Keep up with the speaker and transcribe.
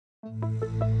And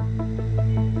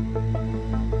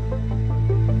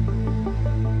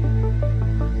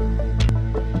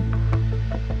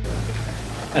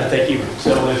thank you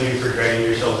so much of you for dragging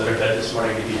yourselves out of bed this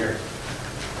morning to be here.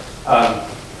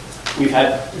 We've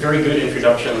had very good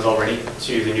introductions already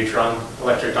to the neutron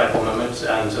electric dipole moment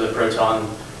and to the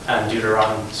proton and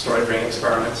deuteron storage ring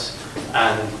experiments.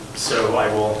 And so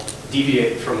I will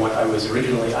deviate from what I was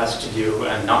originally asked to do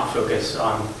and not focus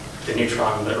on the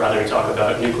neutron, but rather talk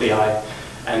about nuclei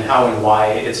and how and why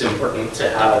it's important to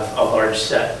have a large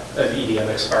set of EDM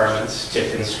experiments to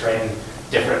constrain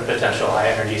different potential high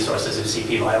energy sources of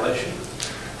CP violation.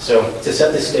 So to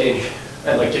set the stage,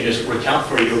 I'd like to just recount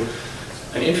for you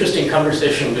an interesting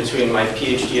conversation between my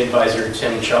PhD advisor,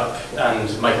 Tim Chupp,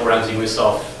 and Michael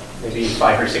Ramsey-Musoff, maybe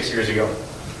 5 or 6 years ago.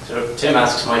 So Tim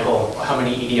asks Michael, how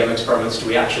many EDM experiments do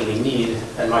we actually need?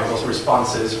 And Michael's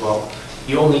response is, well,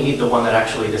 you only need the one that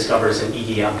actually discovers an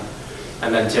EDM.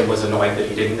 And then Tim was annoyed that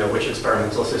he didn't know which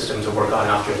experimental system to work on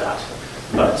after that.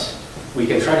 But we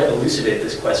can try to elucidate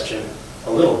this question a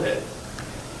little bit.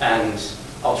 And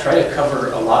I'll try to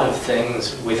cover a lot of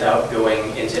things without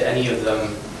going into any of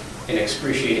them in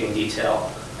excruciating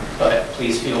detail. But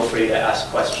please feel free to ask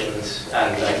questions,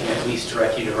 and I can at least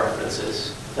direct you to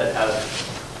references that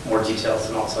have more details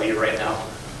than I'll tell you right now.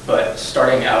 But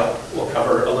starting out, we'll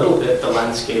cover a little bit the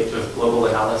landscape of global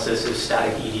analysis of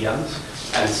static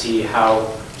EDMs and see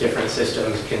how different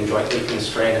systems can jointly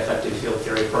constrain effective field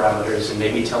theory parameters and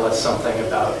maybe tell us something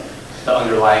about the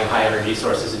underlying high energy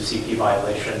sources of CP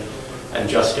violation and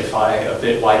justify a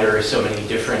bit wider so many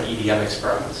different EDM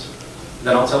experiments.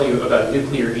 Then I'll tell you about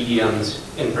nuclear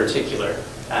EDMs in particular,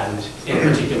 and in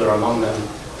particular among them,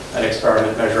 an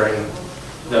experiment measuring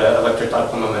the electric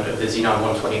dipole moment of the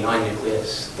xenon-129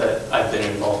 nucleus that I've been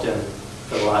involved in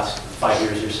for the last 5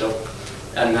 years or so.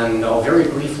 And then I'll very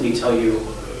briefly tell you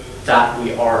that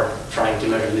we are trying to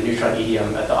measure the neutron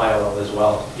EDM at the ILL as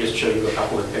well, just show you a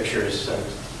couple of pictures and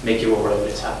make you aware that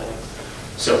it's happening.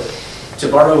 So, to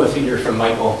borrow a figure from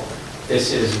Michael,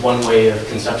 this is one way of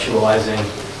conceptualizing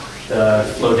the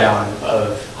flow down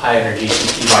of high energy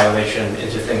CP violation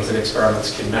into things that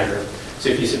experiments can measure. So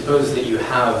if you suppose that you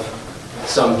have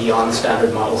some beyond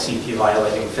standard model CP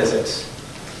violating physics,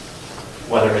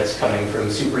 whether it's coming from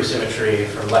supersymmetry,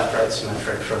 from left-right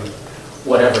symmetric, from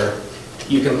whatever,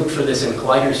 you can look for this in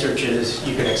collider searches.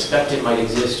 You can expect it might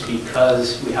exist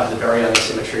because we have the baryonic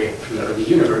symmetry from the early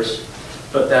universe.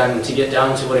 But then to get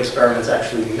down to what experiments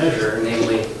actually measure,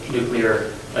 namely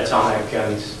nuclear, atomic,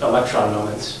 and electron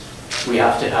moments, we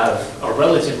have to have a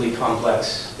relatively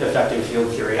complex effective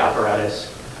field theory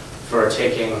apparatus for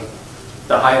taking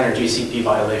the high energy CP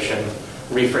violation,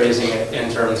 rephrasing it in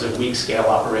terms of weak scale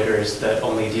operators that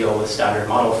only deal with standard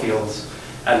model fields,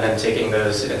 and then taking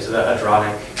those into the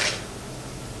hadronic,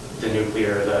 the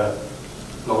nuclear, the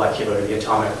molecular, the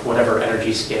atomic, whatever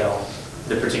energy scale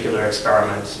the particular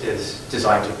experiment is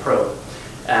designed to probe.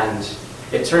 And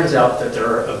it turns out that there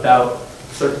are about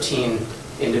 13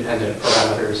 independent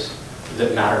parameters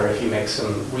that matter if you make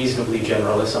some reasonably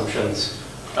general assumptions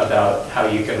about how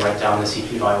you can write down the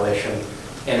CP violation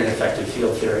in an effective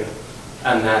field theory.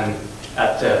 And then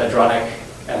at the hadronic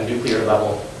and nuclear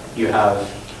level, you have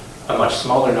a much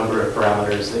smaller number of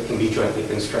parameters that can be jointly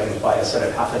constrained by a set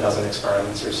of half a dozen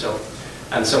experiments or so.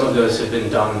 And some of those have been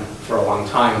done for a long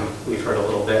time. We've heard a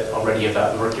little bit already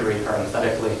about mercury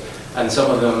parenthetically. And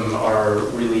some of them are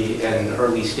really in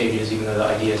early stages, even though the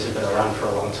ideas have been around for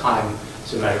a long time.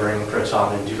 So measuring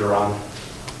proton and deuteron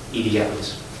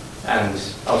EDMs. And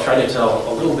I'll try to tell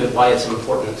a little bit why it's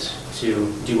important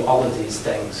to do all of these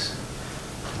things.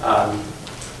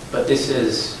 But this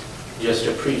is just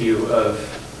a preview of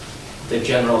the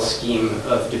general scheme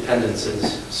of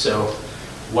dependencies. So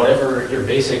whatever your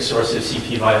basic source of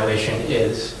CP violation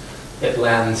is, it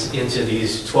lands into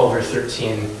these 12 or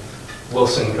 13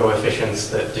 Wilson coefficients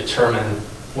that determine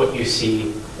what you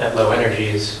see at low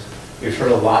energies. We've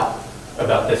heard a lot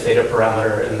about the theta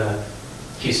parameter in the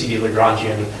QCD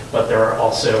Lagrangian, but there are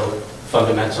also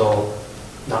fundamental,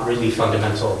 not really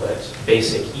fundamental, but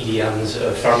basic EDMs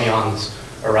of fermions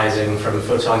arising from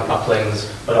photon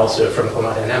couplings, but also from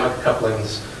chromodynamic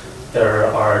couplings. There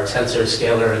are tensor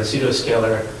scalar and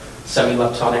pseudoscalar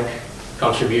semi-leptonic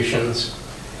contributions.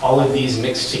 All of these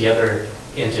mixed together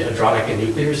into hadronic and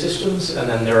nuclear systems, and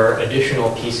then there are additional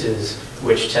pieces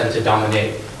which tend to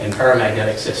dominate in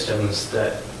paramagnetic systems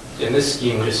that in this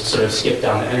scheme just sort of skip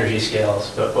down the energy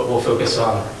scales, but what we'll focus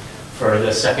on for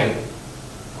the second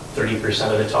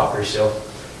 30% of the talk or so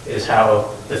is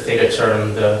how the theta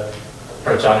term, the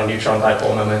proton and neutron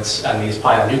dipole moments, and these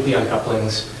pion-nucleon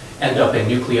couplings end up in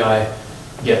nuclei,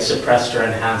 get suppressed or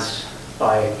enhanced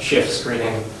by shift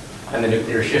screening, and the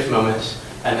nuclear shift moments,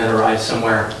 and then arrive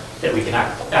somewhere that we can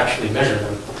actually measure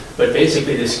them. But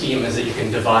basically the scheme is that you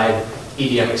can divide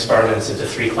EDM experiments into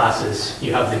three classes.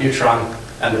 You have the neutron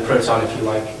and the proton, if you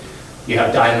like. You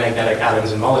have diamagnetic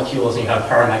atoms and molecules, and you have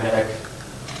paramagnetic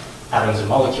atoms and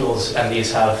molecules, and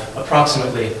these have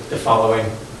approximately the following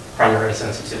primary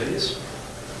sensitivities.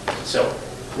 So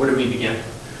where do we begin?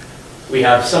 We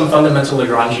have some fundamental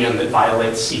Lagrangian that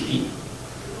violates CP.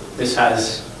 This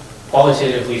has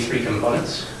qualitatively three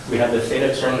components. We have the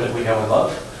theta term that we know and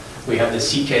love. We have the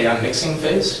CKM mixing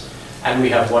phase, and we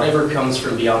have whatever comes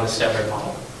from beyond the standard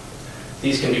model.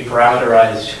 These can be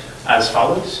parameterized as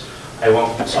follows. I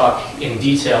won't talk in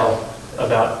detail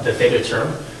about the theta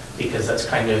term because that's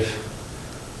kind of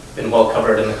been well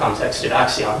covered in the context of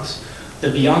axions.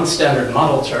 The beyond standard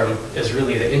model term is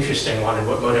really the interesting one and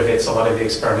what motivates a lot of the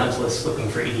experimentalists looking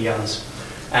for EDMs.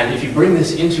 And if you bring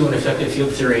this into an effective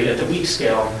field theory at the weak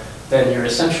scale, then you're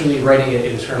essentially writing it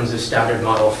in terms of standard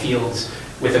model fields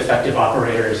with effective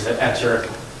operators that enter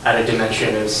at a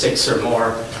dimension of 6 or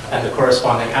more, and the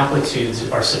corresponding amplitudes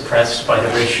are suppressed by the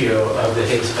ratio of the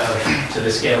Higgs value to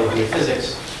the scale of new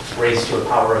physics, raised to a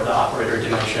power of the operator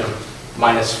dimension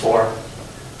 -4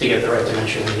 to get the right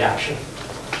dimension of the action.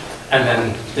 And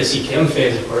then the CKM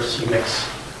phase, of course, you mix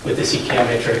with the CKM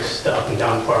matrix, the up and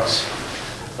down quarks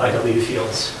by W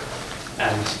fields,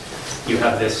 and you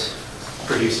have this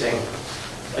producing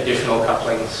additional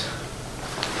couplings,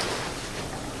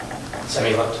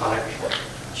 semi-leptonic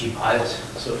G-pies,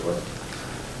 so forth.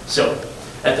 So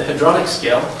at the hadronic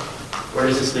scale, where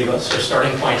does this leave us? Our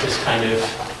starting point is kind of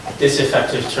this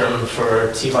effective term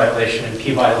for T violation and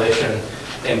P violation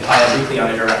in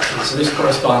pi-nucleon interactions. So this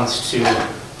corresponds to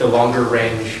the longer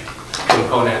range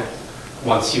component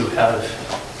once you have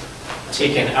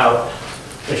taken out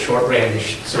the short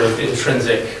range sort of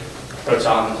intrinsic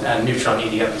proton and neutron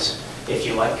EDMs, if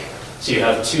you like. So you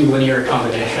have two linear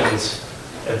combinations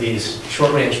of these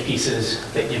short range pieces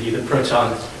that give you the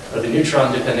proton or the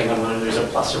neutron, depending on whether there's a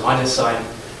plus or minus sign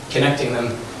connecting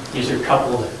them. These are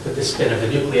coupled with the spin of the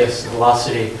nucleus, the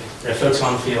velocity, and a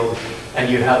photon field, and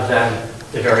you have then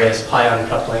the various pion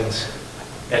couplings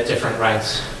at different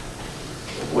ranks,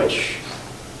 which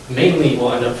mainly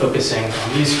will end up focusing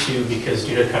on these two because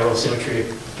due to chiral symmetry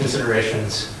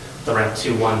considerations, the rank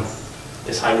 2-1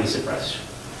 is highly suppressed.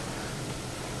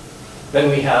 Then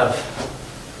we have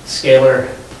scalar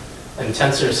and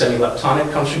tensor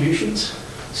semi-leptonic contributions.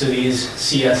 So these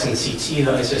CS and CT,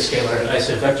 the isoscalar and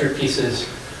isovector pieces,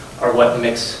 are what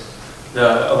mix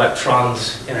the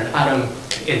electrons in an atom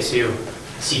into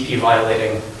CP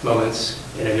violating moments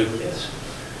in a nucleus.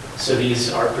 So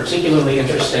these are particularly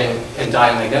interesting in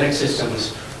diamagnetic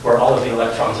systems where all of the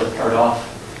electrons are paired off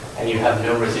and you have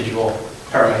no residual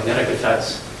paramagnetic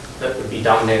effects that would be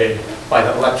dominated by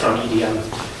the electron EDM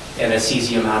in a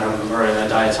cesium atom or in a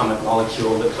diatomic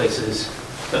molecule that places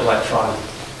the electron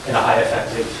in a high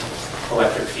effective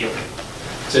electric field.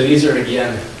 So these are,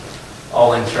 again,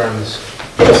 all in terms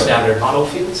of standard model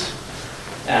fields.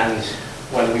 And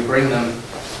when we bring them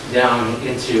down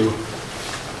into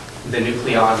the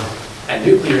nucleon and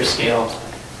nuclear scale,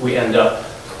 we end up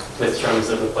with terms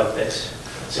that look like this.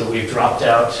 So we've dropped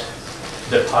out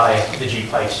the pi, the G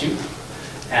pi 2,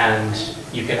 and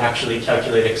you can actually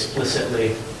calculate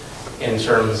explicitly in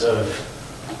terms of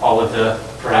all of the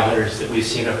parameters that we've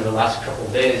seen over the last couple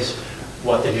of days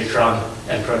what the neutron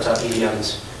and proton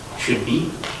EDMs should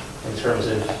be in terms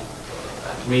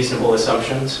of reasonable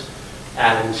assumptions.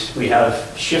 And we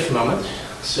have shift moment,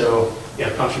 so you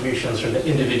have contributions from the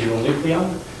individual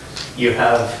nucleon. You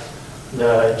have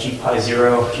the G pi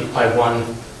 0, G pi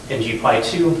 1, and G pi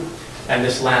 2, and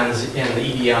this lands in the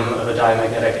EDM of a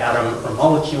diamagnetic atom or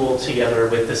molecule together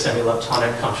with the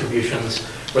semi-leptonic contributions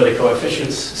where the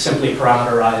coefficients simply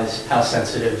parameterize how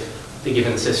sensitive the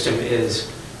given system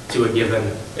is to a given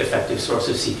effective source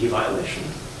of CP violation.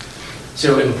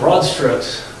 So in broad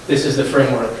strokes, this is the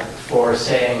framework for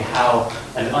saying how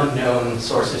an unknown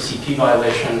source of CP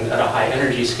violation at a high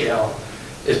energy scale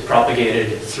is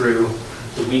propagated through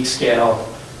the weak scale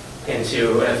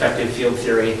into an effective field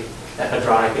theory at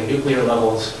hadronic and nuclear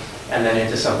levels, and then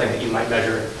into something that you might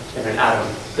measure in an atom.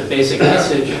 The basic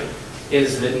message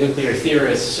is that nuclear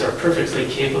theorists are perfectly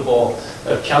capable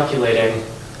of calculating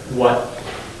what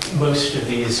most of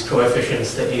these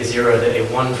coefficients, the A0, the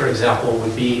A1, for example,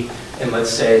 would be in,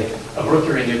 let's say, a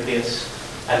mercury nucleus,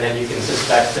 and then you can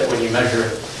suspect that when you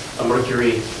measure a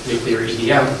mercury nuclear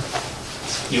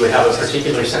EDM, you would have a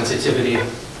particular sensitivity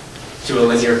to a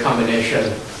linear combination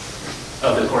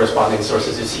of the corresponding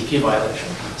sources of CP violation.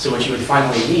 So what you would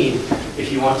finally need,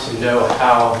 if you want to know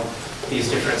how these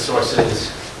different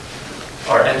sources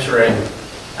are entering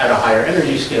at a higher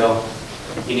energy scale,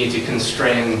 you need to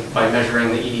constrain by measuring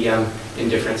the EDM in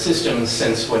different systems,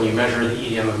 since when you measure the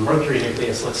EDM of a mercury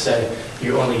nucleus, let's say,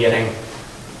 you're only getting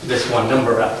this one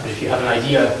number out. But if you have an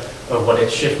idea of what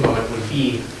its shift moment would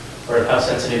be, or how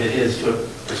sensitive it is to a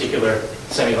particular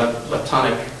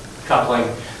semi-leptonic coupling,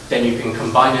 then you can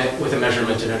combine it with a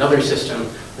measurement in another system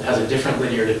that has a different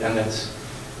linear dependence,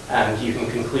 and you can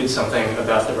conclude something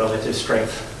about the relative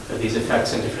strength of these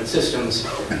effects in different systems,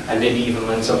 and maybe even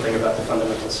learn something about the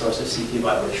fundamental source of CP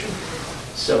violation.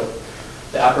 So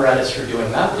the apparatus for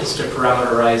doing that is to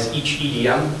parameterize each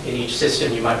EDM in each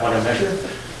system you might want to measure.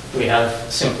 We have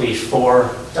simply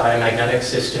 4 diamagnetic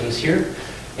systems here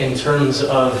in terms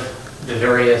of the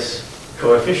various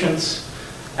coefficients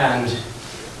and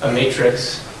a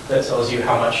matrix that tells you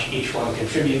how much each one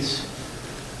contributes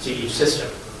to each system.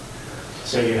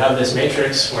 So you have this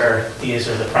matrix where these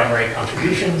are the primary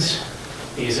contributions,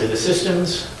 these are the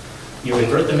systems, you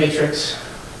invert the matrix,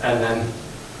 and then,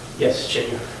 yes,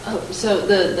 Chinyu. So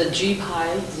the G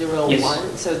pi 0, yes.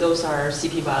 1, so those are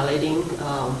CP violating?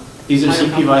 These are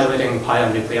CP violating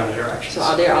pion-nucleon interactions. So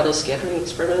are there other scattering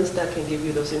experiments that can give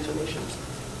you those information?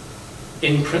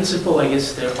 In principle, I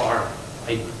guess there are.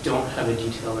 I don't have a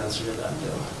detailed answer to that,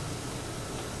 though.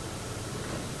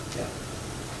 Yeah.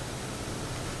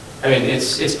 I mean,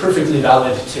 it's perfectly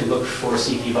valid to look for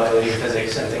CP violating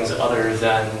physics and things other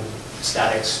than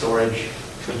static storage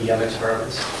EDM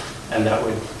experiments, and that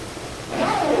would.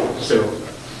 So,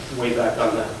 way back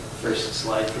on the first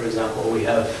slide, for example, we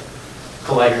have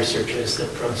collider searches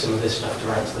that probe some of this stuff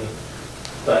directly,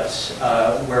 but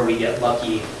where we get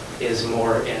lucky is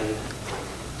more in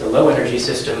the low energy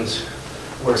systems,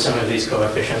 where some of these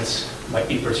coefficients might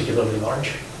be particularly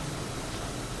large.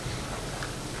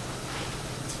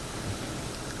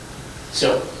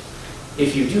 So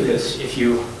if you do this, if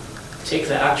you take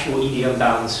the actual EDM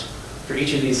bounds for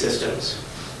each of these systems,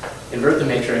 invert the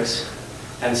matrix,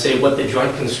 and say what the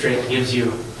joint constraint gives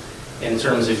you in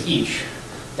terms of each,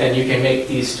 then you can make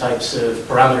these types of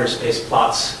parameter space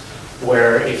plots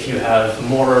where if you have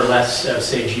more or less of,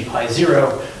 say, G pi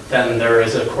 0, then there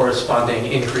is a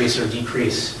corresponding increase or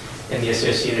decrease in the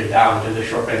associated bound of the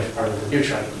short-range part of the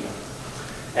neutron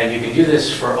EDM. And you can do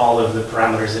this for all of the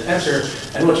parameters that enter,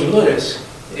 and what you notice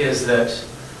is that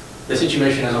the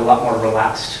situation is a lot more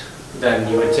relaxed than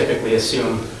you would typically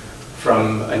assume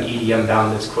from an EDM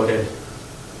bound that's quoted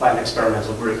by an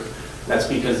experimental group. That's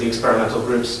because the experimental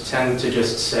groups tend to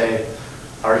just say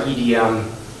our EDM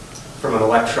from an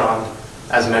electron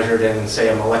as measured in, say,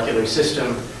 a molecular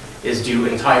system is due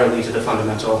entirely to the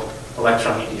fundamental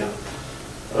electron EDM,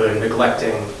 or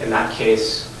neglecting, in that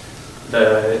case,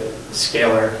 the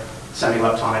scalar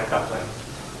semi-leptonic coupling.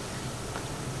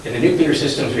 In the nuclear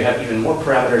systems, we have even more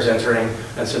parameters entering,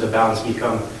 and so the bounds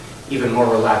become even more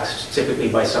relaxed, typically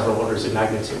by several orders of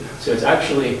magnitude. So it's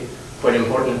actually quite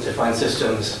important to find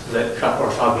systems that cut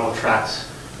orthogonal tracks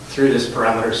through this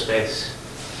parameter space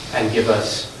and give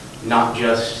us not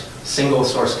just single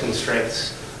source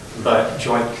constraints, but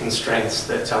joint constraints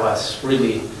that tell us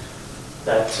really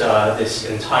that this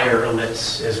entire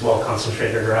ellipse is well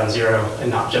concentrated around 0, and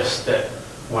not just that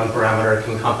one parameter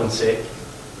can compensate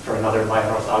for another by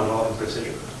an orthogonal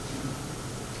imprecision.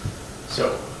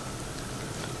 So,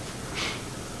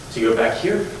 to go back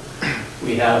here,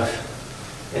 we have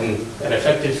in an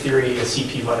effective theory a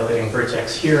CP violating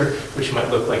vertex here, which might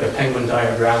look like a penguin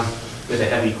diagram with a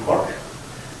heavy quark.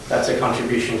 That's a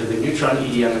contribution to the neutron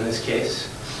EDM in this case.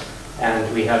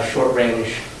 And we have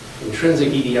short-range intrinsic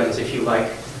EDMs, if you like,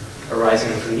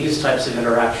 arising from these types of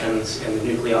interactions in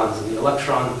the nucleons and the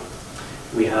electron.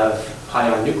 We have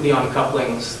pion-nucleon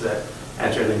couplings that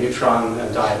enter the neutron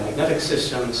and diamagnetic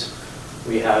systems.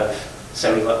 We have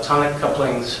semi-leptonic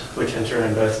couplings, which enter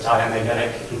in both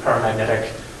diamagnetic and paramagnetic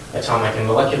atomic and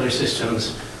molecular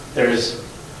systems. There's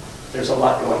a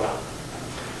lot going on.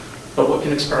 But what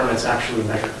can experiments actually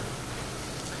measure?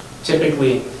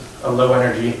 Typically, a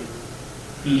low-energy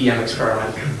EDM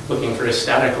experiment looking for a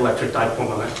static electric dipole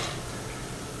moment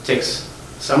takes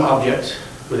some object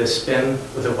with a spin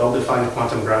with a well-defined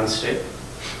quantum ground state,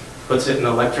 puts it in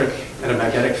an electric and a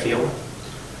magnetic field,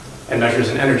 and measures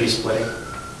an energy splitting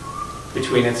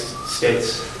between its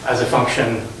states as a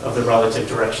function of the relative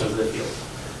directions of the field.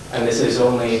 And this is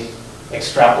only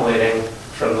extrapolating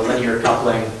from the linear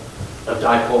coupling of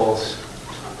dipoles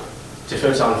to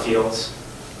photon fields,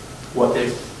 what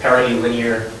the parity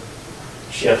linear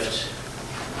shift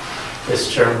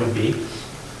this term would be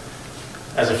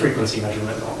as a frequency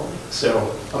measurement normally.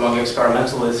 So among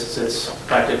experimentalists, it's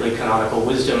practically canonical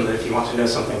wisdom that if you want to know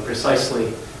something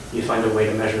precisely, you find a way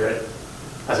to measure it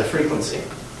as a frequency.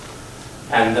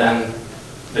 And then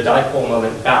the dipole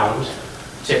moment bound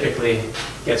typically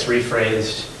gets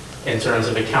rephrased in terms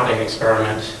of a counting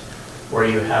experiment where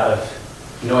you have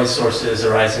noise sources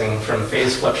arising from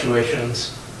phase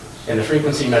fluctuations in the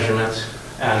frequency measurement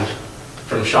and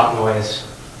from shot noise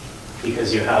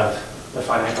because you have a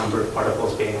finite number of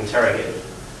particles being interrogated.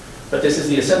 But this is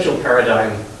the essential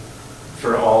paradigm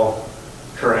for all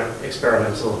current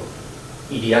experimental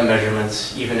EDM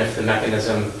measurements, even if the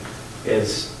mechanism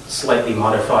is slightly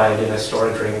modified in a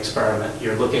storage ring experiment.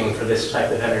 You're looking for this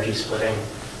type of energy splitting,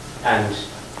 and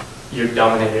you're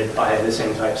dominated by the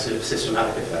same types of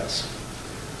systematic effects.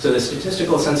 So the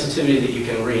statistical sensitivity that you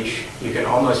can reach, you can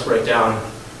almost write down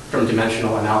from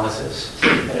dimensional analysis.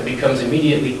 And it becomes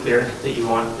immediately clear that you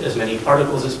want as many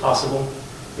particles as possible,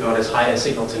 you want as high a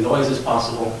signal to noise as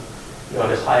possible, you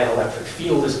want as high an electric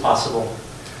field as possible,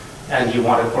 and you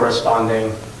want a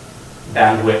corresponding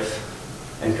bandwidth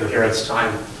and coherence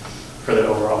time for the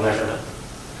overall measurement.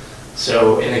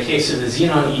 So in the case of the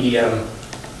xenon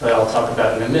EDM that I'll talk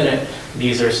about in a minute,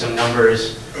 these are some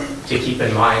numbers to keep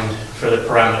in mind for the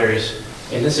parameters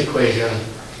in this equation,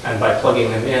 and by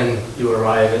plugging them in, you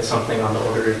arrive at something on the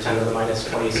order of 10 to the minus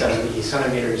 27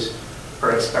 centimeters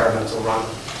per experimental run.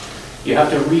 You have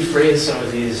to rephrase some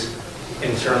of these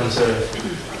in terms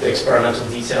of the experimental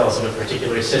details of a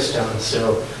particular system.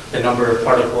 So the number of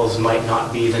particles might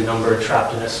not be the number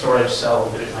trapped in a storage cell,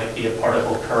 but it might be a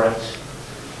particle current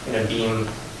in a beam.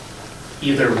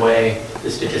 Either way,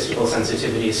 the statistical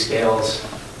sensitivity scales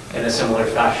in a similar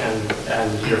fashion,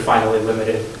 and you're finally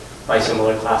limited by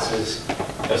similar classes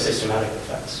of systematic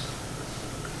effects.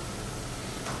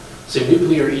 So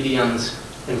nuclear EDMs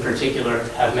in particular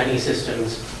have many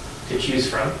systems to choose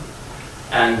from,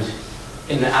 and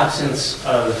in the absence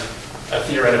of a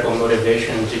theoretical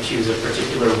motivation to choose a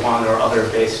particular one or other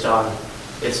based on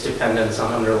its dependence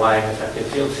on underlying effective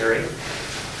field theory,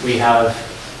 we have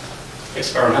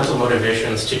experimental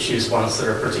motivations to choose ones that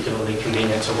are particularly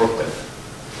convenient to work with.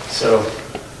 So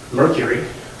mercury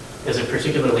is a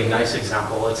particularly nice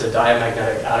example. It's a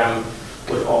diamagnetic atom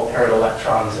with all paired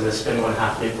electrons in the spin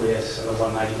 1/2 nucleus and the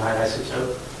 199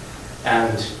 isotope.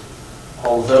 And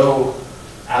although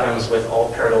atoms with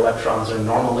all paired electrons are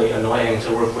normally annoying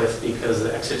to work with because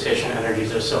the excitation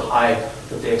energies are so high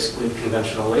that they exclude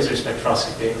conventional laser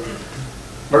spectroscopy,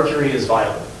 mercury is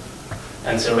viable.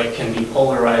 And so it can be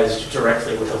polarized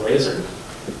directly with a laser.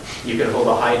 You can hold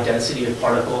a high density of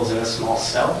particles in a small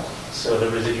cell, so the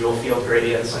residual field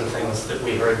gradients and things that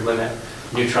we heard limit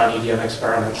neutron EDM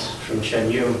experiments from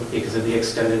Chen Yu because of the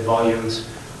extended volumes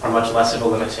are much less of a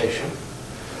limitation.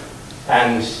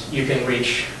 And you can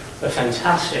reach a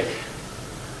fantastic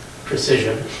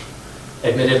precision.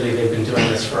 Admittedly, they've been doing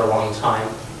this for a long time,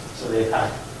 so they've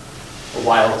had a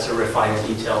while to refine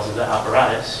the details of the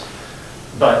apparatus.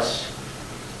 But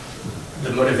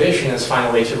the motivation is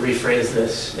finally to rephrase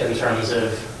this in terms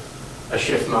of a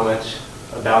shift moment,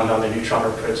 a bound on the neutron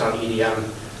or proton EDM,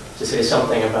 to say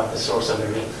something about the source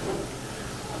underneath.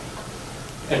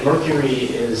 And mercury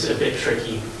is a bit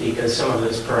tricky because some of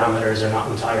those parameters are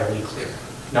not entirely clear.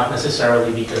 Not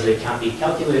necessarily because they can't be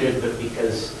calculated, but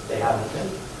because they haven't been.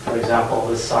 For example,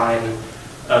 the sign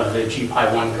of the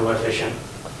G⁵1 coefficient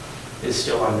is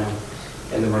still unknown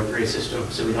in the mercury system,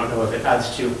 so we don't know if it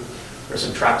adds to or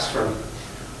subtracts from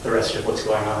the rest of what's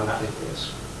going on in that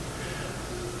nucleus.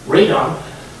 Radon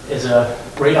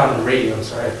and radium,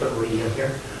 sorry, I put radium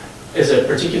here, is a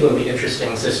particularly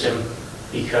interesting system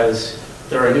because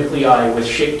there are nuclei with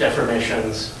shape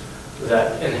deformations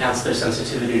that enhance their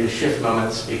sensitivity to shift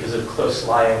moments because of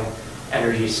close-lying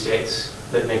energy states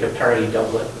that make a parity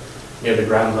doublet near the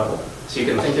ground level. So you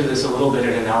can think of this a little bit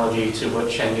in analogy to what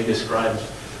Chen Yu described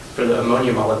for the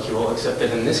ammonia molecule, except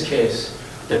that in this case,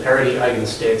 the parity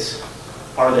eigenstates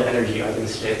are the energy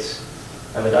eigenstates,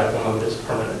 and the dipole moment is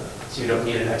permanent. So you don't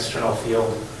need an external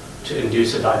field to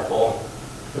induce a dipole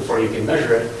before you can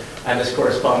measure it, and this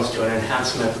corresponds to an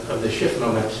enhancement of the shift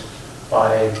moment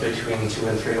by between 2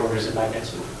 and 3 orders of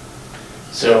magnitude.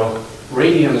 So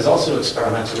radium is also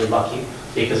experimentally lucky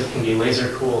because it can be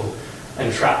laser cooled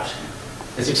and trapped.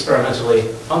 It's experimentally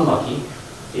unlucky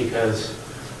because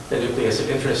the nucleus of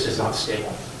interest is not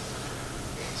stable.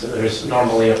 So there's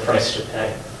normally a price to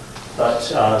pay. But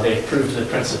they've proved the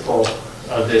principle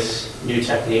of this new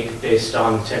technique based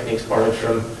on techniques borrowed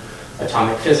from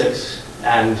atomic physics.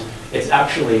 And it's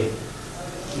actually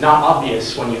not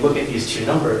obvious when you look at these two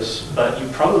numbers, but you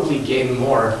probably gain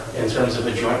more in terms of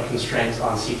a joint constraint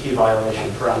on CP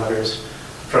violation parameters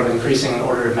from increasing an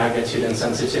order of magnitude and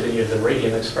sensitivity of the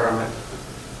radium experiment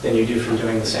than you do from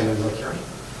doing the same in mercury.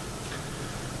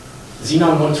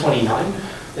 Xenon 129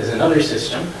 is another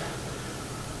system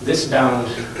This bound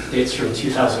dates from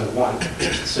 2001,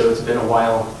 so it's been a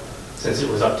while since it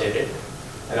was updated.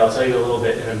 And I'll tell you a little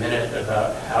bit in a minute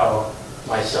about how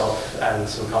myself and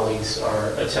some colleagues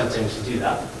are attempting to do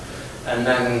that. And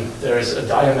then there's a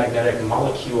diamagnetic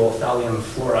molecule, thallium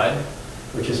fluoride,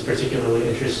 which is particularly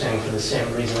interesting for the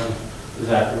same reason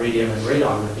that radium and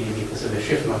radon would be, because of the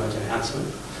shift moment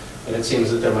enhancement. And it seems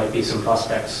that there might be some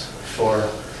prospects for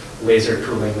laser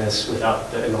cooling this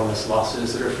without the enormous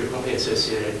losses that are frequently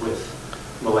associated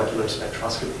with molecular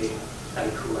spectroscopy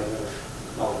and cooling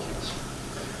of molecules.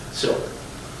 So,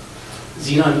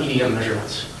 xenon EDM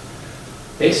measurements.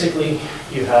 Basically,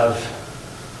 you have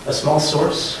a small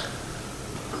source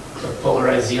of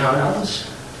polarized xenon atoms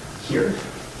here.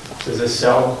 This is a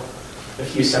cell a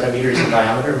few centimeters in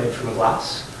diameter made from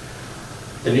glass.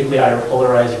 The nuclei are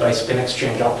polarized by spin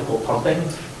exchange optical pumping.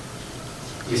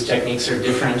 These techniques are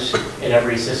different in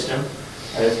every system,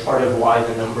 and it's part of why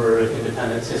the number of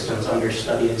independent systems under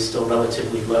study is still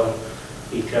relatively low,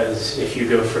 because if you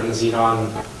go from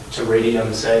xenon to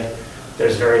radium, say,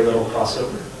 there's very little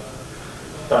crossover.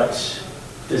 But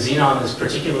the xenon is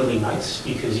particularly nice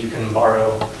because you can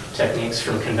borrow techniques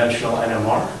from conventional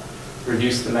NMR,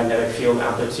 reduce the magnetic field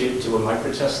amplitude to a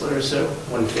microtesla or so,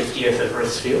 1/50th of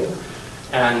Earth's field.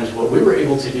 And what we were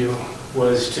able to do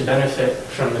was to benefit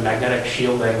from the magnetic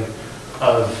shielding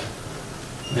of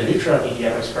the neutron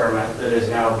EDM experiment that is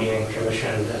now being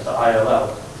commissioned at the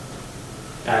ILL.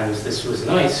 And this was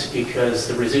nice because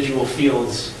the residual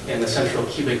fields in the central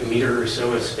cubic meter or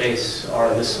so of space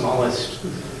are the smallest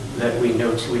that we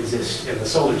know to exist in the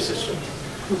solar system.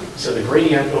 So the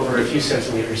gradient over a few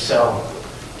centimeter cell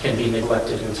can be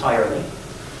neglected entirely.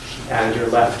 And you're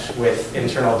left with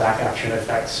internal back action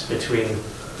effects between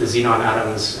the xenon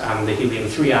atoms and the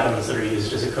helium-3 atoms that are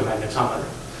used as a comagnetometer.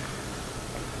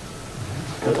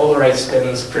 The polarized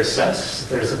spins precess.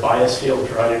 There's a bias field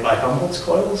provided by Helmholtz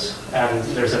coils, and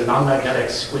there's a non-magnetic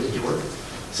squid door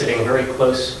sitting very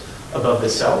close above the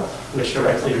cell, which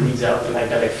directly reads out the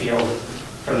magnetic field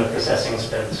from the precessing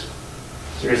spins.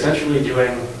 So you're essentially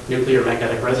doing nuclear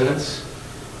magnetic resonance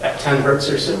at 10 hertz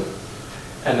or so,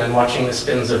 and then watching the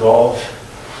spins evolve.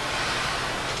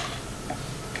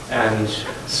 And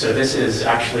so this is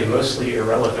actually mostly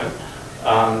irrelevant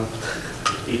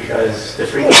because the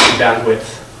frequency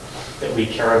bandwidth that we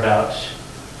care about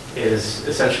is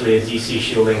essentially a DC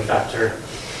shielding factor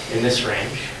in this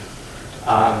range.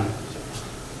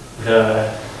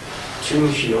 The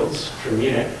tomb shields from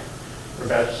Munich are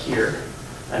about here,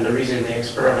 and the reason the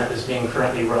experiment is being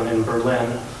currently run in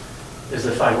Berlin is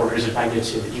the 5 orders of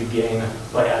magnitude that you gain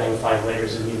by adding 5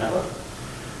 layers of new metal.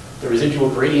 The residual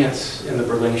gradients in the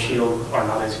Berlin shield are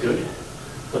not as good,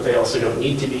 but they also don't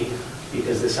need to be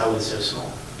because the cell is so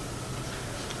small.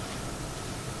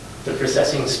 The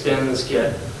precessing spins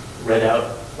get read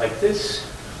out like this.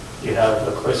 You have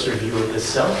a closer view of this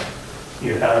cell.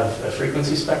 You have a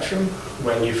frequency spectrum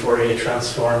when you Fourier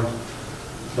transform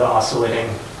the oscillating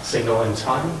signal in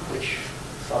time, which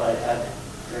I thought I had.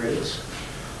 There it is.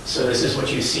 So this is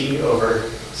what you see over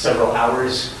several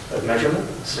hours of measurement.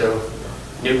 So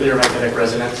nuclear magnetic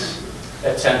resonance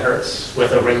at 10 hertz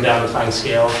with a ring down time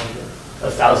scale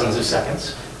of thousands of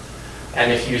seconds.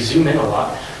 And if you zoom in a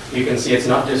lot, you can see it's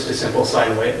not just a simple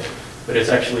sine wave, but it's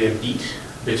actually a beat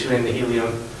between the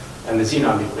helium and the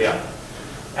xenon nuclei.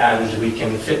 And we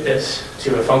can fit this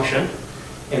to a function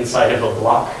inside of a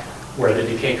block where the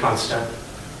decay constant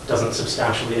doesn't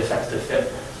substantially affect the fit,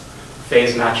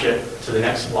 phase match it to the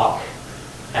next block,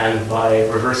 and by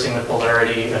reversing the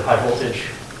polarity of high voltage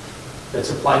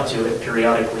that's applied to it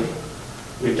periodically,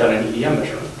 we've done an EDM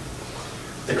measurement.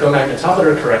 The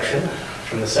comagnetometer correction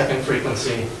from the second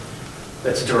frequency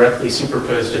that's directly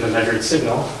superposed in the measured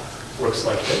signal works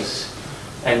like this.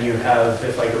 And you have,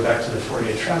 if I go back to the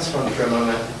Fourier transform for a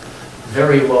moment,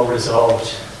 very well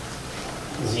resolved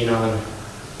xenon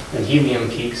and helium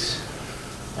peaks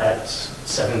at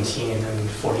 17 and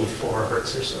 44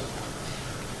 hertz or so.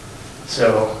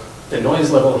 So the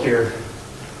noise level here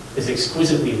is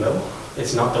exquisitely low.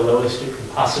 It's not the lowest it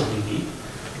could possibly be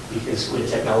because squid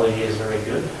technology is very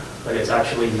good, but it's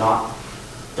actually not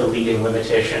the leading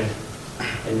limitation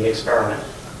in the experiment.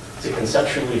 It's a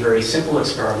conceptually very simple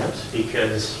experiment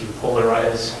because you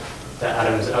polarize the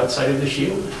atoms outside of the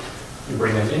shield, you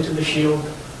bring them into the shield,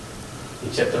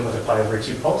 you tip them with a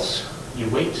pi/2 pulse, you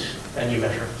wait, and you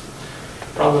measure.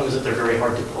 The problem is that they're very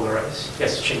hard to polarize.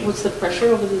 Yes, Chin? What's the pressure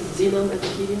over the xenon and the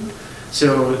helium?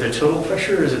 So the total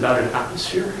pressure is about an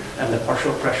atmosphere, and the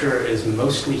partial pressure is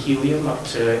mostly helium, up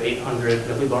to 800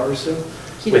 millibar or so.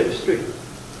 Helium-3.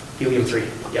 Helium-3,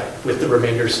 yeah, with the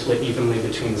remainder split evenly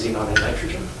between xenon and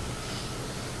nitrogen.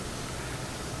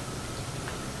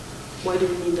 Why do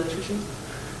we need nitrogen?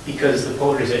 Because the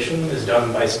polarization is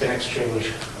done by spin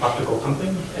exchange optical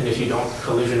pumping, and if you don't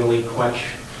collisionally quench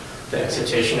the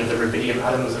excitation of the rubidium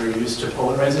atoms that are used to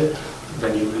polarize it,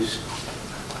 then you lose.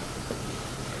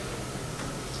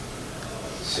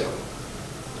 So,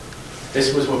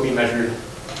 this was what we measured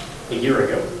a year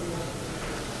ago,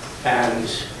 and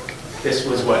this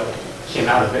was what came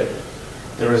out of it.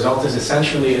 The result is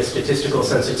essentially a statistical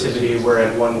sensitivity where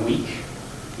in 1 week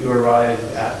you arrive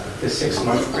at the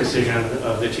 6-month precision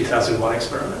of the 2001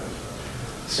 experiment.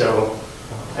 So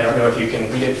I don't know if you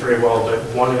can read it very well, but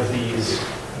one of these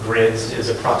grids is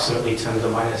approximately 10 to the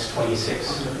minus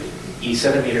 26 e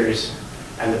centimeters,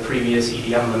 and the previous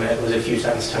EDM limit was a few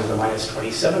times 10 to the minus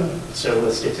 27. So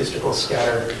with statistical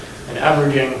scatter and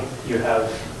averaging, you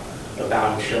have a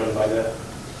bound shown by the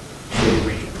shaded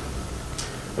region.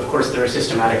 Of course, there are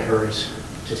systematic errors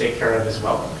to take care of as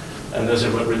well, and those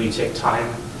are what really take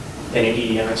time in an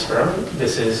EDM experiment.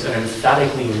 This is an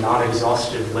emphatically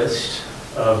non-exhaustive list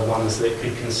of ones that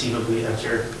could conceivably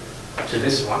enter to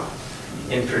this one.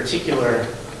 In particular,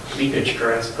 leakage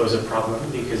currents pose a problem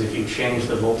because if you change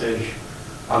the voltage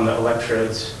on the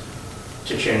electrodes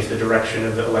to change the direction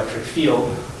of the electric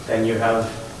field, then you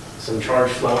have some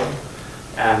charge flowing,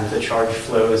 and the charge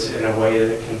flows in a way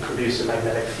that it can produce a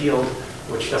magnetic field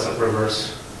which doesn't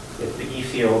reverse with the E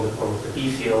field or with the B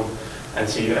field. And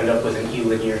so you end up with an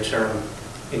E-linear term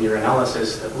in your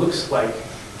analysis that looks like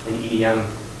an EDM,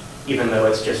 even though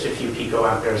it's just a few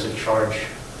picoamperes of charge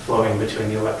flowing between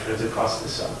the electrodes across the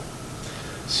cell.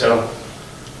 So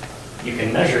you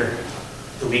can measure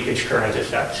the leakage current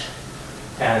effect,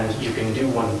 and you can do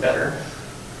one better.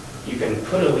 You can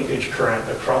put a leakage current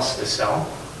across the cell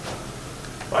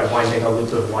by winding a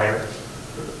loop of wire,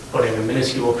 putting a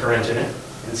minuscule current in it,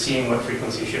 and seeing what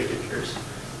frequency shift occurs.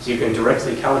 So you can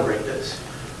directly calibrate this.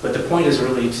 But the point is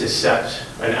really to set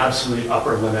an absolute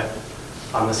upper limit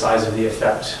on the size of the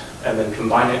effect and then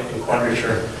combine it in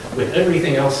quadrature with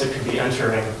everything else that could be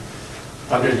entering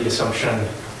under the assumption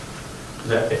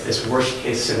that if this worst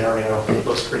case scenario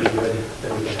looks pretty good,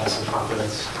 then we can have some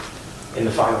confidence in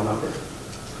the final number.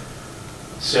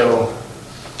 So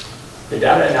the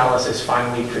data analysis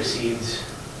finally proceeds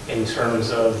in terms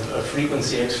of a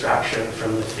frequency extraction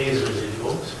from the phase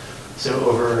residuals. So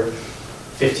over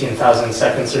 15,000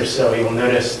 seconds or so, you'll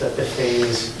notice that the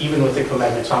phase, even with the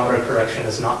comagnetometer correction,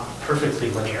 is not perfectly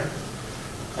linear.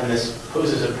 And this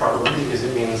poses a problem because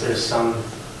it means there's some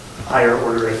higher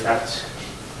order effect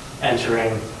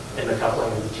entering in the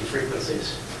coupling of the two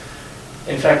frequencies.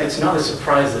 In fact, it's not a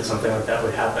surprise that something like that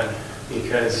would happen,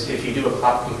 because if you do a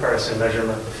clock comparison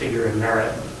measurement, the figure in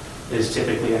merit is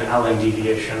typically an Allen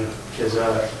deviation, which is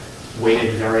a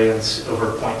weighted variance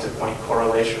over point-to-point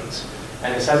correlations.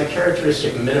 And this has a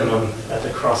characteristic minimum at the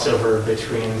crossover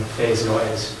between phase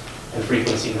noise and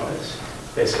frequency noise,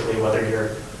 basically whether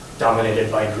you're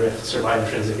dominated by drifts or by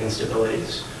intrinsic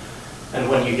instabilities. And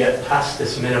when you get past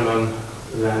this minimum,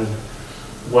 then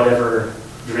whatever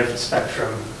drift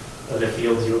spectrum of the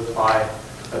fields you apply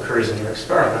occurs in your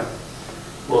experiment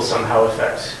will somehow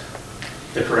affect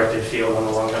the corrected field on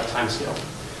the long enough time scale.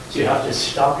 So you have to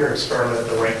stop your experiment at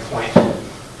the right point,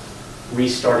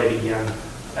 restart it again,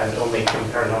 and only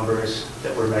compare numbers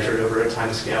that were measured over a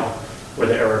time scale where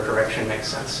the error correction makes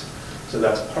sense. So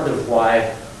that's part of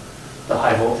why the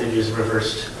high voltage is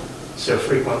reversed so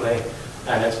frequently,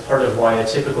 and it's part of why a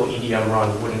typical EDM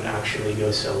run wouldn't actually go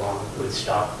so long. It would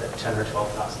stop at 10 or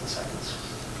 12,000 seconds.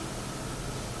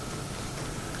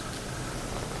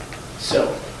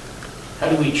 So, how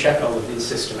do we check all of these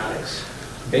systematics?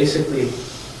 Basically,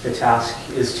 the task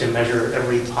is to measure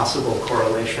every possible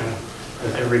correlation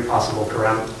of every possible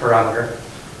parameter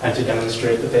and to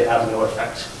demonstrate that they have no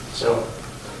effect. So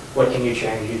what can you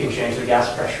change? You can change the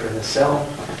gas pressure in the cell.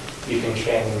 You can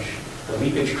change the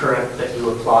leakage current that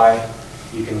you apply.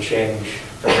 You can change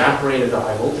the ramp rate of the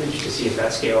high voltage to see if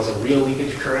that scales a real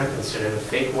leakage current instead of a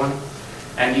fake one.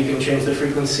 And you can change the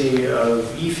frequency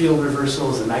of E field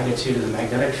reversals, the magnitude of the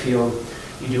magnetic field.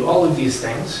 You do all of these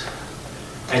things,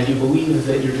 and you believe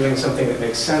that you're doing something that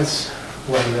makes sense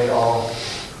when they all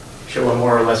show a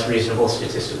more or less reasonable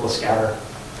statistical scatter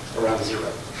around 0.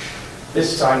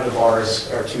 This time the bars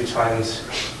are 2 times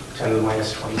 10 to the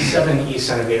minus 27 e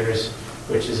centimeters,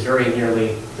 which is very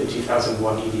nearly the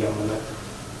 2001 EDM limit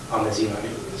on the xenon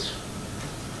nucleus.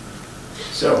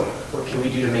 So what can we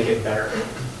do to make it better?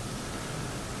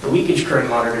 The leakage current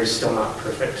monitor is still not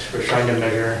perfect. We're trying to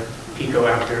measure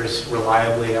picoamperes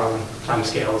reliably on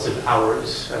timescales of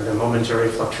hours, and the momentary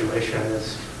fluctuation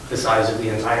is the size of the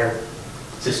entire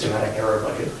systematic error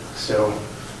budget. So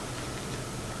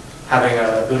Having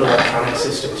a good electronic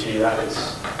system to do that is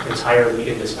entirely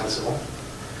indispensable.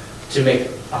 To make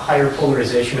a higher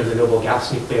polarization of the noble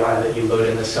gas nuclei that you load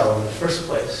in the cell in the first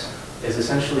place is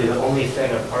essentially the only thing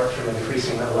apart from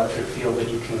increasing the electric field that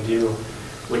you can do,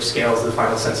 which scales the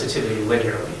final sensitivity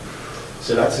linearly.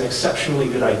 So that's an exceptionally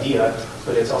good idea,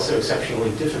 but it's also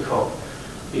exceptionally difficult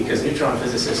because neutron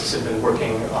physicists have been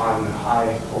working on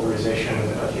high polarization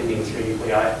of helium-3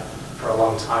 nuclei for a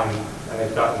long time, and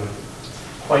they've gotten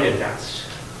quite advanced.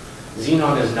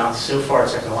 Xenon is not so far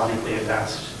technologically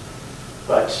advanced,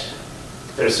 but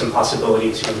there's some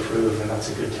possibility to improve, and that's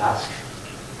a good task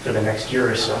for the next year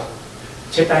or so.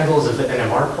 Tip angles of the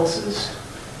NMR pulses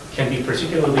can be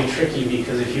particularly tricky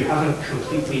because if you haven't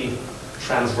completely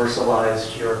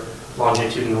transversalized your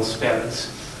longitudinal spins,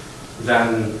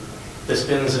 then the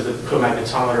spins of the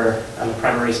comagnetometer and the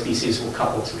primary species will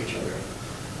couple to each other.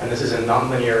 And this is a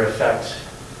nonlinear effect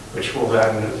which will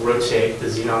then rotate the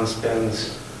xenon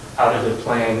spins out of the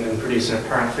plane and produce an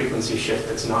apparent frequency shift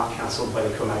that's not canceled by the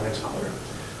comagnetometer.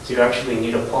 So you actually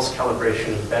need a pulse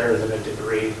calibration better than a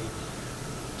degree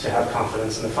to have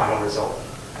confidence in the final result.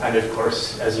 And of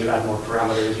course, as you add more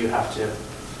parameters, you have to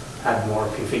add more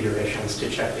configurations to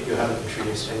check that you haven't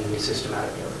introduced any new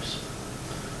systematic errors.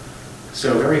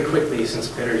 So very quickly, since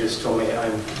Peter just told me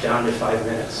I'm down to 5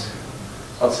 minutes,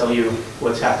 I'll tell you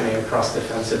what's happening across the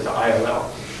fence at the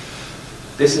ILL.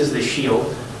 This is the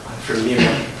shield from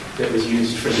Munich that was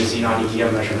used for the xenon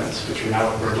EDM measurements, which are now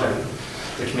at Berlin,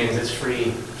 which means it's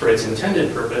free for its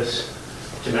intended purpose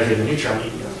to measure the neutron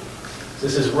EDM.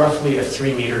 This is roughly a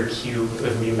 3-meter cube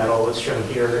of mu metal. What's shown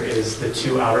here is the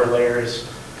 2 outer layers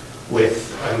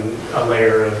with a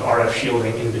layer of RF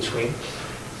shielding in between.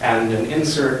 And an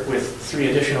insert with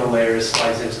 3 additional layers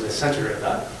slides into the center of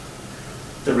that.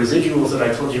 The residuals that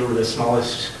I told you were the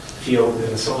smallest field in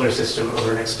the solar system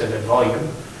over an extended volume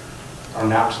are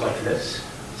mapped like this.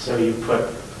 So you put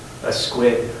a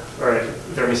squid or a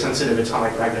very sensitive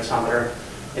atomic magnetometer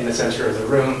in the center of the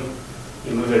room,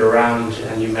 you move it around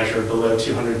and you measure below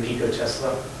 200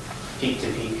 picotesla, peak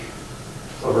to peak,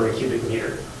 over a cubic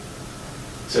meter.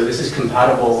 So this is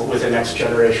compatible with a next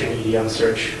generation EDM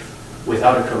search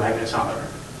without a comagnetometer,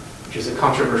 which is a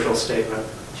controversial statement,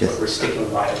 but we're sticking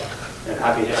by it. And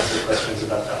happy to answer questions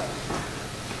about that.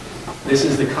 This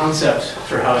is the concept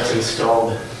for how it's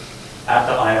installed at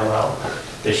the ILL.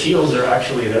 The shields are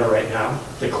actually there right now.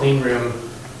 The clean room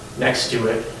next to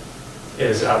it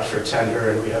is out for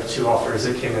tender, and we have 2 offers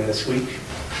that came in this week.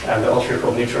 And the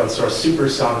ultra-cold neutron source Super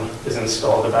Sun is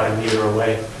installed about 1 meter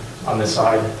away on the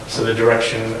side. So the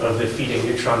direction of the feeding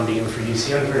neutron beam for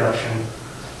UCN production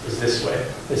is this way.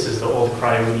 This is the old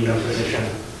cryo-medium position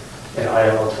in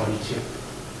ILL 22.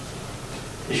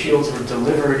 The shields were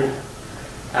delivered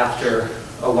after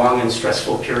a long and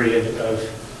stressful period of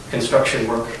construction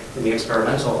work in the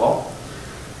experimental hall.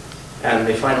 And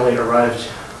they finally arrived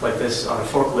like this on a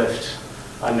forklift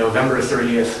on November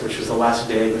 30th, which was the last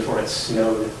day before it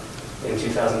snowed in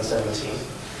 2017.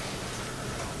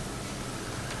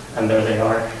 And there they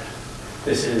are.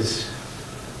 This is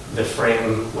the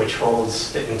frame which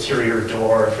holds the interior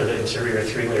door for the interior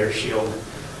 3-layer shield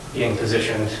being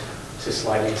positioned to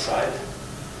slide inside.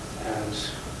 And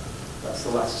that's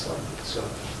the last slide. So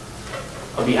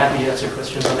I'll be happy to answer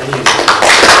questions on any of these.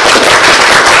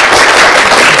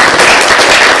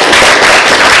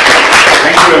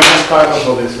 Thank you very much, Skyler,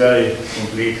 for this very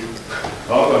complete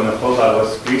talk. And of course, I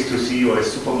was pleased to see you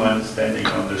as Superman standing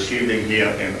on the shielding here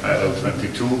in IL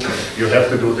 22. You have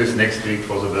to do this next week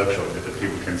for the workshop, that the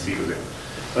people can see you there.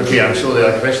 Okay, I'm sure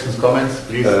there are questions, comments,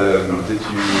 please. Did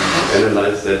you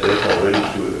analyze that data already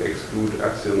to exclude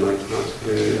axion like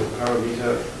large-scale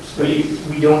parameter?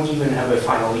 We don't even have a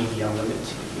final EDM limit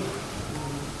to you.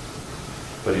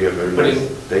 But you have very nice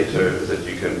data that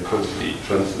you can probably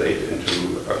translate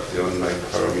into axion-like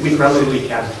parameters. We probably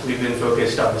can. We've been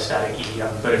focused on the static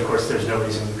EDM, but of course there's no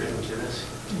reason we couldn't do this.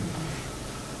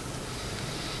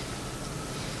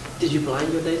 Did you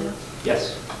blind your data?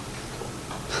 Yes.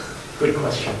 Good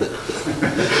question. Well,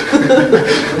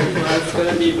 it's going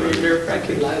to be very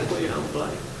practical life when you're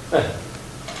blind.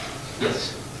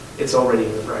 Yes. It's already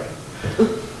in the bracket.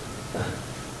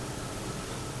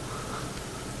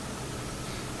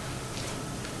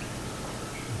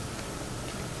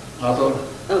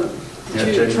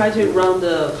 Did you try to run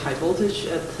the high voltage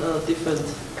at different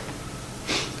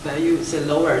value, say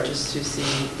lower, just to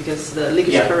see, because the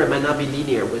leakage current might not be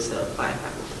linear with the high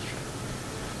voltage.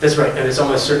 That's right, and it's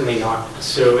almost certainly not.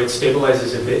 So it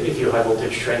stabilizes a bit if you high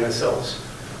voltage train the cells.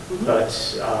 But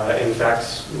in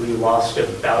fact, we lost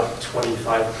about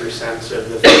 25% of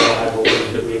the final high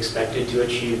voltage that we expected to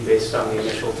achieve based on the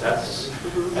initial tests.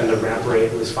 And the ramp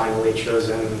rate was finally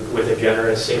chosen with a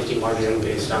generous safety margin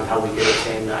based on how we could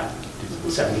attain that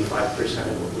 75%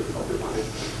 of what we probably wanted.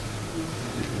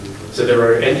 So there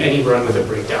were any run with a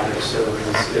breakdown or so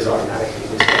is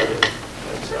automatically discarded.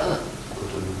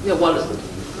 Yeah, one of them.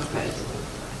 Okay.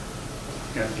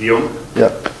 Yeah, Guillaume?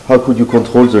 Yeah. How could you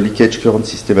control the leakage current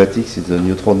systematics in the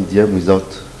neutron EDM without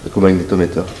the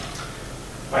co-magnetometer?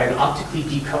 By an optically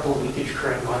decoupled leakage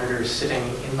current monitor sitting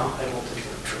in the high voltage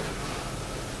electrode.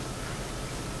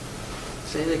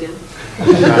 Say it again.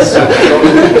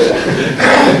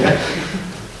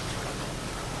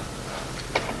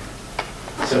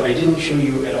 So I didn't show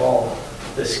you at all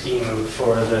the scheme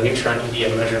for the neutron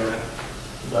EDM measurement,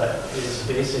 but it's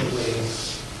basically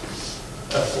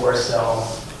a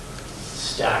 4-cell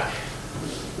stack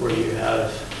where you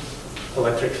have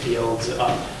electric fields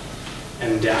up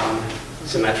and down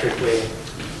symmetrically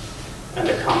and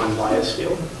a common bias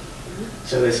field.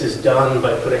 So this is done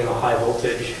by putting a high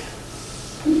voltage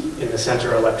in the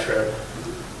center electrode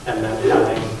and then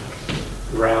having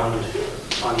ground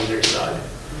on either side.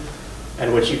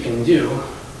 And what you can do,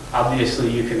 obviously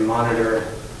you can monitor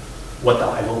what the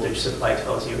high voltage supply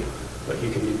tells you, but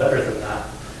you can do better than that.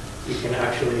 You can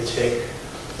actually take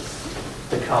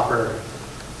the copper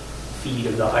feed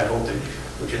of the high voltage,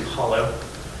 which is hollow,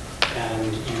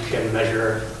 and you can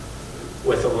measure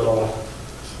with a little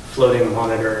floating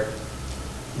monitor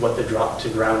what the drop to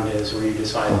ground is, where you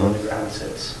decide where the ground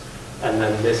sits. And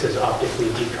then this is optically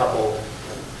decoupled,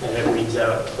 and it reads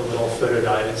out a little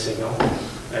photodiode signal,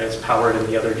 and it's powered in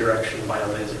the other direction by a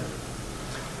laser.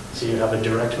 So you have a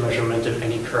direct measurement of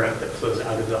any current that flows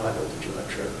out of the high voltage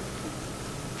electrode.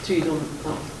 So you don't,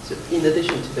 so in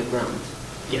addition to the ground?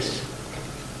 Yes.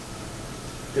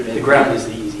 The ground is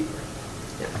the easy part.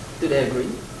 Yeah. Do they agree?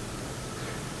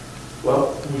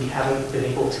 Well, we haven't been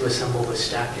able to assemble the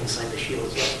stack inside the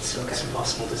shields yet, so it's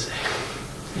impossible to say.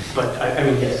 But I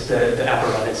mean, yes, the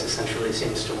apparatus essentially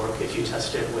seems to work if you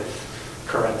test it with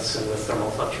currents and with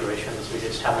thermal fluctuations. We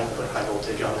just haven't put high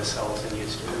voltage on the cells and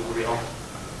used it in real.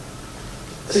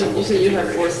 So you say you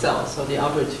have 4 cells, so the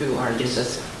other 2 are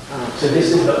just. So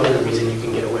this is the other reason you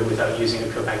can get away without using a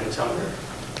co-magnetometer.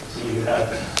 So you have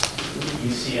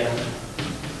UCM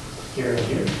here and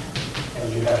here,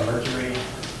 and you have mercury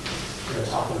in the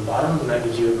top and bottom, and that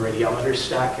gives you a radiometer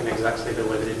stack and exactly the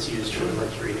way that it's used for the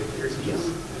mercury nuclear EDM.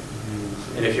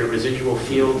 And if your residual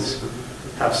fields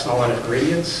have small enough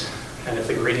gradients, and if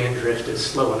the gradient drift is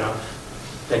slow enough,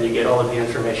 then you get all of the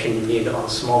information you need on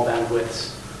small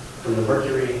bandwidths from the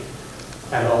mercury,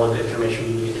 and all of the information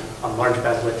you need on large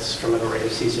bandwidths from an array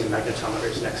of cesium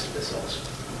magnetometers next to the cells.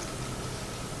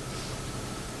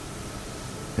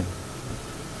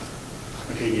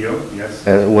 Okay, Guillaume, yes?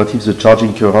 What if the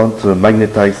charging current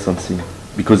magnetizes something?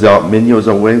 Because there are many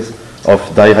other ways of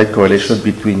direct correlation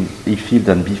between E field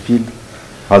and B field,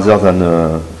 other than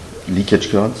leakage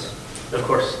currents. Of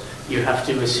course, you have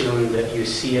to assume that you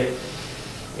see it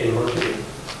in mercury,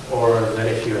 or that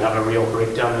if you have a real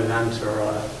breakdown event or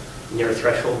a near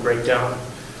threshold breakdown,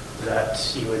 that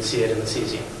you would see it in the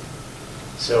cesium.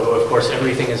 So of course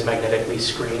everything is magnetically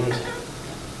screened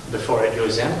before it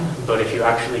goes in, but if you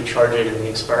actually charge it in the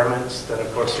experiment, then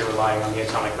of course you're relying on the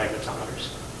atomic magnetometers.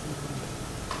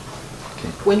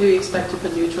 When do you expect to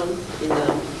put neutron in the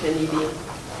EDM?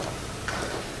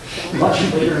 Much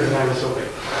later than I was hoping.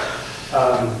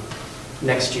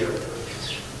 Next year.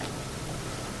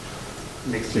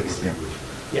 Next year.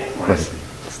 Yeah.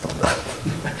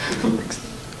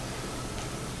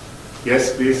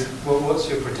 Yes, please. Well, what's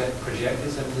your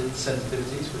projected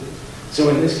sensitivities with it? So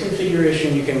in this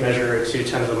configuration, you can measure to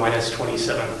 10 to the minus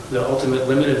 27. The ultimate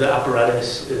limit of the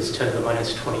apparatus is 10 to the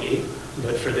minus 28,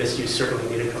 but for this, you certainly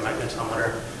need a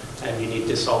co-magnetometer, and you need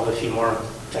to solve a few more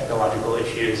technological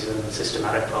issues and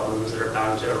systematic problems that are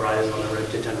bound to arise on the road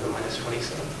to 10 to the minus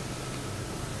 27.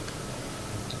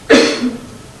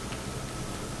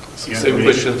 Same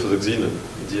question for the Xenon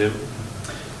EDM.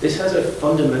 This has a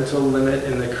fundamental limit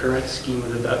in the current scheme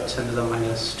of about 10 to the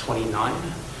minus 29,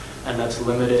 and that's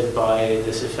limited by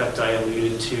this effect I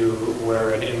alluded to,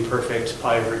 where an imperfect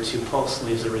pi/2 pulse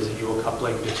leaves a residual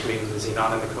coupling between the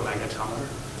xenon and the co-magnetometer.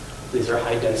 These are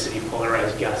high-density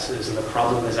polarized gases, and the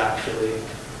problem is actually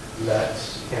that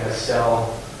in a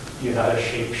cell you have a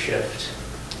shape shift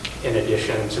in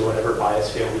addition to whatever bias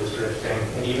field is drifting.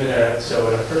 And even so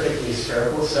in a perfectly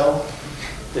spherical cell,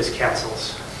 this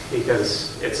cancels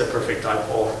because it's a perfect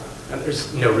dipole and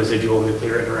there's no residual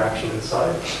nuclear interaction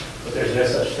inside. But there's no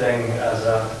such thing as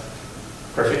a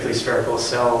perfectly spherical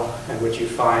cell, and what you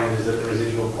find is that the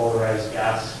residual polarized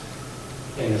gas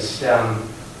in the stem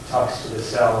tucks to the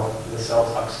cell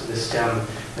tucks to the stem,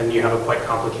 and you have a quite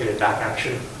complicated back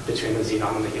action between the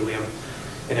xenon and the helium.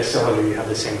 In a cylinder, you have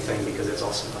the same thing because it's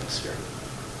also not a sphere.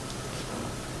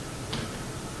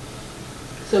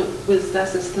 So with that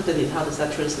sensitivity, how does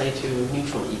that translate to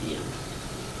neutron EDM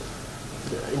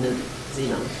in the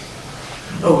xenon?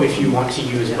 Oh, if you want to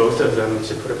use both of them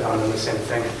to put a bound on the same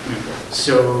thing.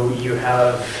 So you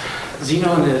have,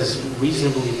 xenon is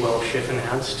reasonably well Schiff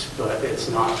enhanced, but it's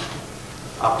not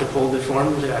optical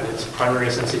deformed, and its primary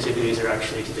sensitivities are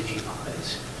actually to the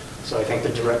G-pies. So I think the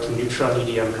direct neutron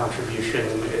EDM contribution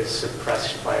is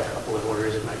suppressed by a couple of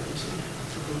orders of magnitude.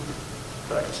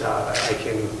 But I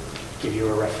can give you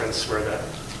a reference where the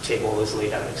table is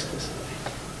laid out extensively.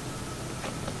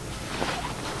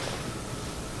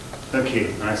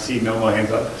 Okay, I see no more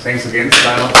hands up. Thanks again,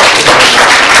 Skyler.